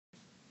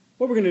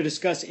What we're going to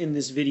discuss in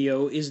this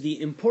video is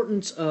the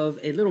importance of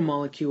a little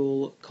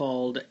molecule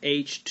called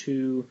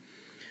H2O.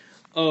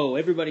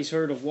 Everybody's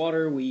heard of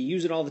water. We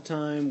use it all the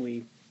time.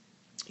 We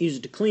use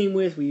it to clean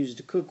with. We use it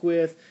to cook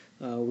with.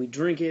 We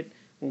drink it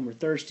when we're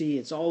thirsty.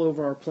 It's all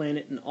over our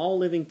planet, and all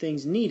living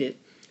things need it.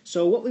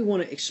 So what we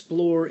want to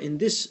explore in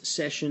this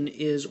session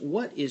is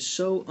what is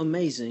so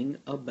amazing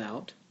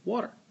about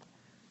water.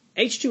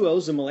 H2O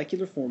is the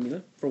molecular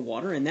formula for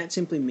water, and that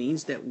simply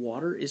means that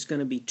water is going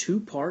to be 2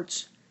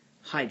 parts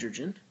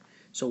hydrogen.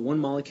 So one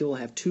molecule will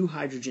have 2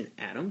 hydrogen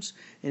atoms,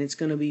 and it's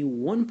going to be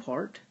 1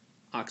 part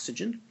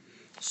oxygen.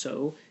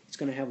 So it's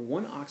going to have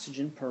 1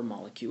 oxygen per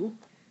molecule.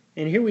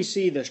 And here we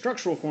see the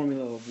structural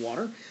formula of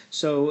water.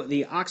 So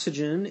the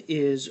oxygen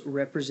is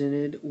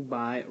represented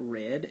by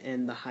red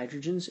and the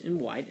hydrogens in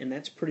white, and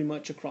that's pretty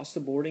much across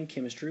the board in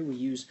chemistry. We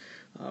use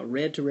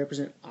red to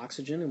represent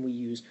oxygen, and we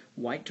use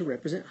white to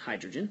represent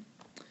hydrogen.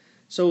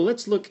 So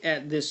let's look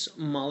at this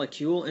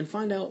molecule and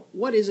find out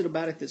what is it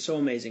about it that's so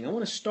amazing. I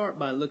want to start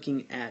by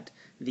looking at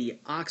the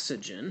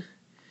oxygen,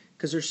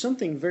 because there's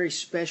something very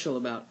special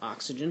about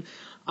oxygen.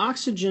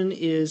 Oxygen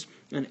is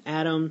an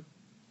atom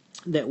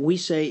that we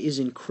say is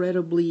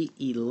incredibly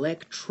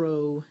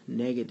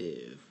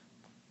electronegative.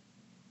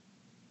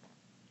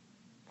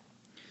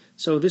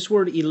 So this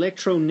word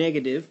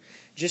electronegative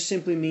just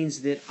simply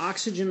means that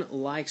oxygen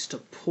likes to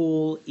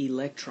pull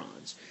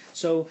electrons.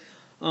 So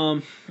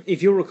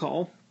if you'll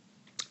recall,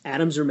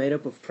 atoms are made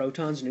up of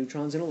protons,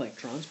 neutrons, and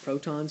electrons.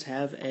 Protons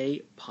have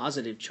a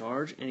positive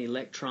charge, and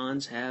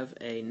electrons have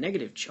a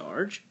negative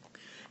charge.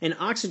 And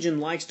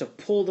oxygen likes to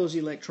pull those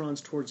electrons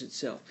towards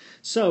itself.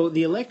 So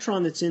the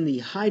electron that's in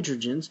the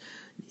hydrogens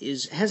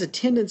has a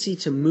tendency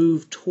to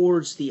move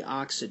towards the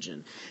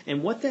oxygen.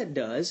 And what that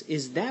does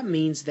is that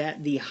means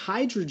that the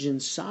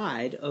hydrogen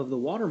side of the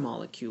water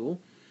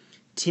molecule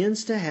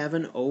tends to have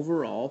an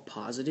overall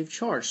positive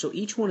charge. So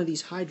each one of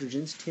these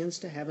hydrogens tends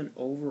to have an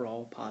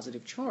overall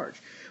positive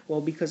charge. Well,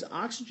 because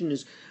oxygen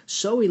is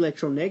so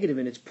electronegative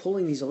and it's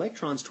pulling these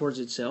electrons towards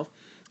itself,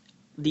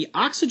 the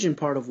oxygen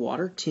part of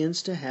water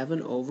tends to have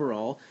an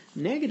overall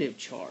negative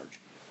charge.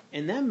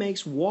 And that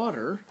makes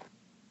water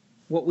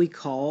what we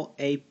call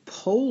a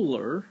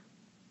polar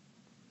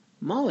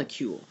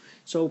molecule.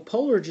 So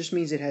polar just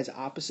means it has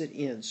opposite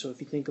ends. So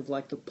if you think of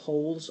like the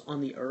poles on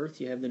the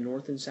Earth, you have the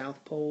North and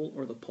South Pole,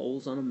 or the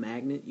poles on a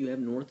magnet, you have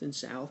North and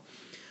South.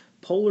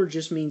 Polar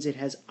just means it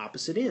has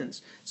opposite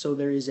ends. So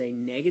there is a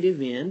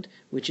negative end,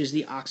 which is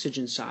the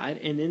oxygen side,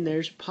 and then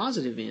there's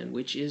positive end,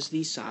 which is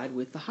the side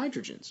with the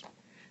hydrogens.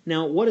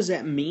 Now, what does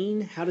that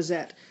mean? How does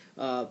that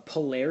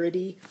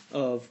polarity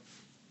of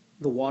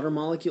the water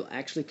molecule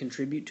actually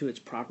contribute to its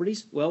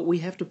properties? Well, we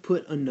have to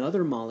put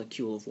another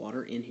molecule of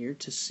water in here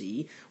to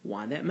see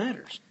why that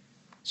matters.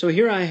 So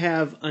here I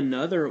have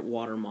another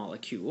water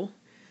molecule,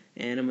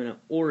 and I'm going to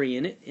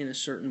orient it in a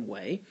certain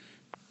way.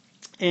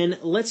 And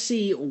let's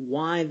see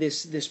why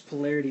this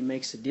polarity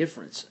makes a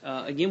difference.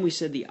 Again, we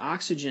said the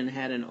oxygen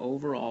had an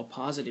overall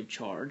positive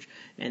charge,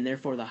 and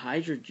therefore the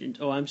hydrogen,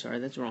 oh, I'm sorry,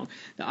 that's wrong.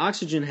 The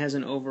oxygen has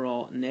an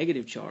overall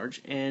negative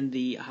charge, and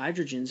the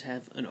hydrogens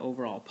have an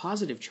overall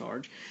positive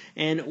charge.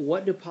 And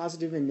what do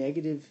positive and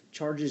negative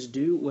charges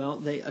do? Well,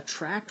 they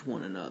attract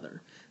one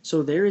another.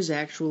 So there is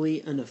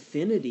actually an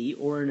affinity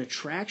or an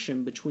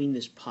attraction between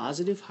this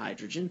positive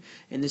hydrogen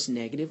and this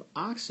negative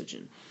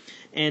oxygen.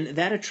 And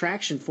that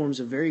attraction forms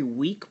a very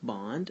weak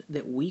bond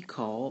that we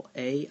call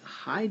a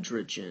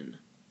hydrogen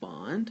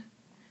bond.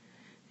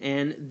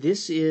 And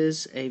this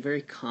is a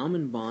very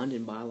common bond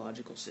in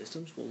biological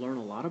systems. We'll learn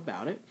a lot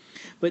about it.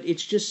 But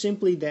it's just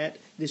simply that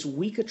this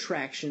weak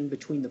attraction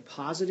between the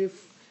positive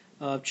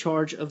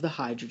charge of the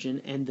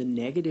hydrogen and the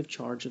negative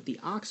charge of the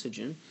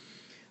oxygen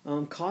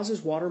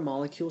causes water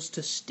molecules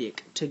to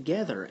stick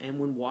together. And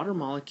when water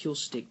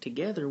molecules stick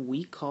together,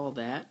 we call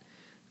that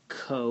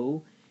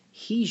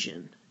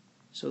cohesion.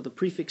 So the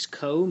prefix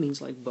co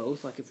means like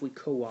both, like if we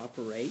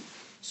cooperate.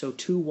 So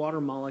 2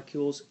 water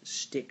molecules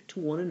stick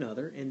to one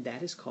another, and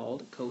that is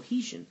called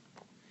cohesion.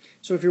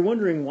 So if you're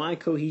wondering why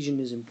cohesion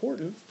is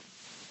important,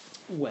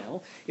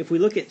 well, if we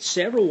look at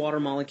several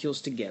water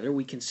molecules together,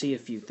 we can see a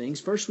few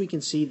things. First, we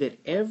can see that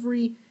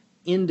every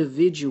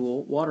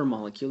individual water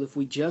molecule, if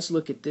we just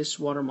look at this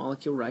water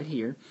molecule right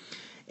here,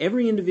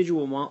 every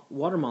individual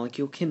water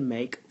molecule can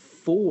make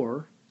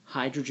 4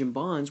 hydrogen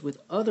bonds with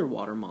other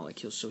water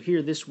molecules. So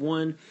here, this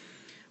one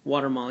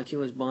water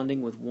molecule is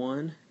bonding with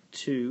 1,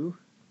 2,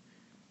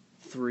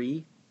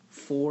 3,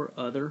 4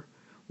 other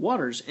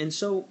waters. And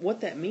so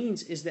what that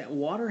means is that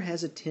water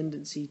has a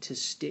tendency to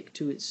stick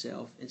to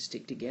itself and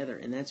stick together,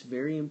 and that's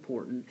very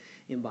important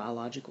in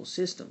biological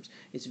systems.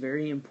 It's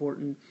very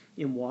important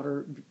in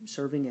water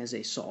serving as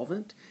a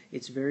solvent.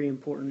 It's very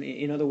important,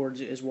 in other words,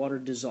 as water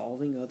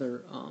dissolving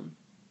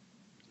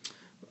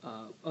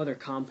other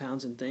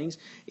compounds and things.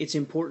 It's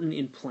important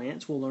in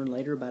plants. We'll learn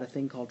later about a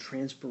thing called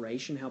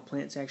transpiration, how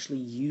plants actually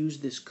use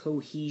this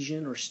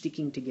cohesion or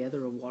sticking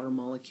together of water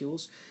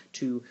molecules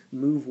to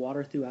move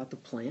water throughout the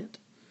plant.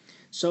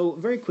 So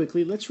very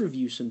quickly, let's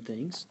review some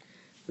things.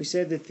 We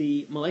said that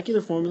the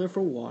molecular formula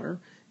for water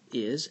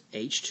is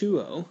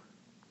H2O.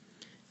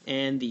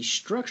 And the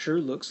structure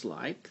looks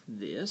like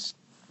this.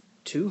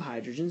 2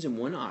 hydrogens and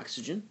 1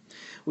 oxygen.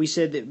 We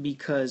said that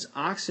because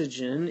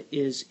oxygen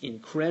is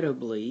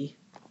incredibly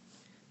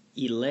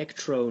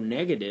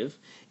electronegative,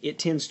 it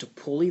tends to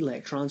pull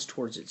electrons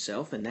towards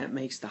itself, and that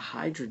makes the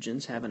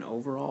hydrogens have an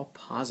overall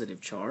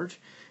positive charge,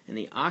 and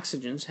the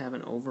oxygens have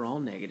an overall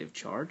negative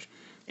charge,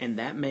 and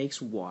that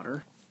makes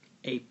water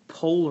a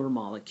polar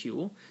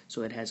molecule,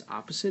 so it has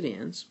opposite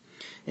ends.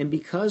 And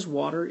because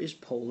water is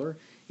polar,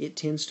 it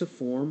tends to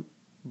form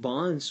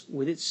bonds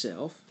with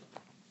itself.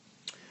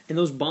 And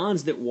those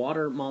bonds that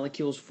water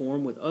molecules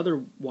form with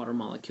other water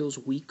molecules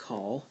we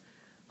call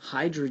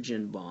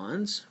hydrogen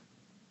bonds.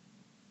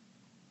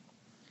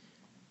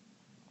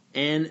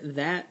 And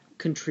that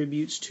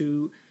contributes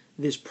to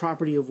this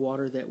property of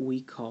water that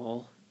we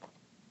call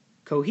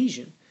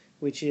cohesion,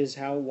 which is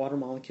how water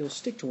molecules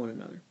stick to one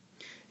another.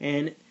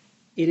 And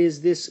it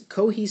is this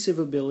cohesive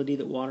ability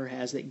that water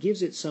has that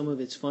gives it some of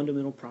its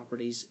fundamental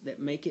properties that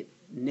make it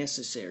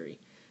necessary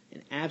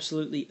and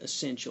absolutely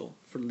essential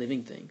for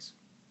living things.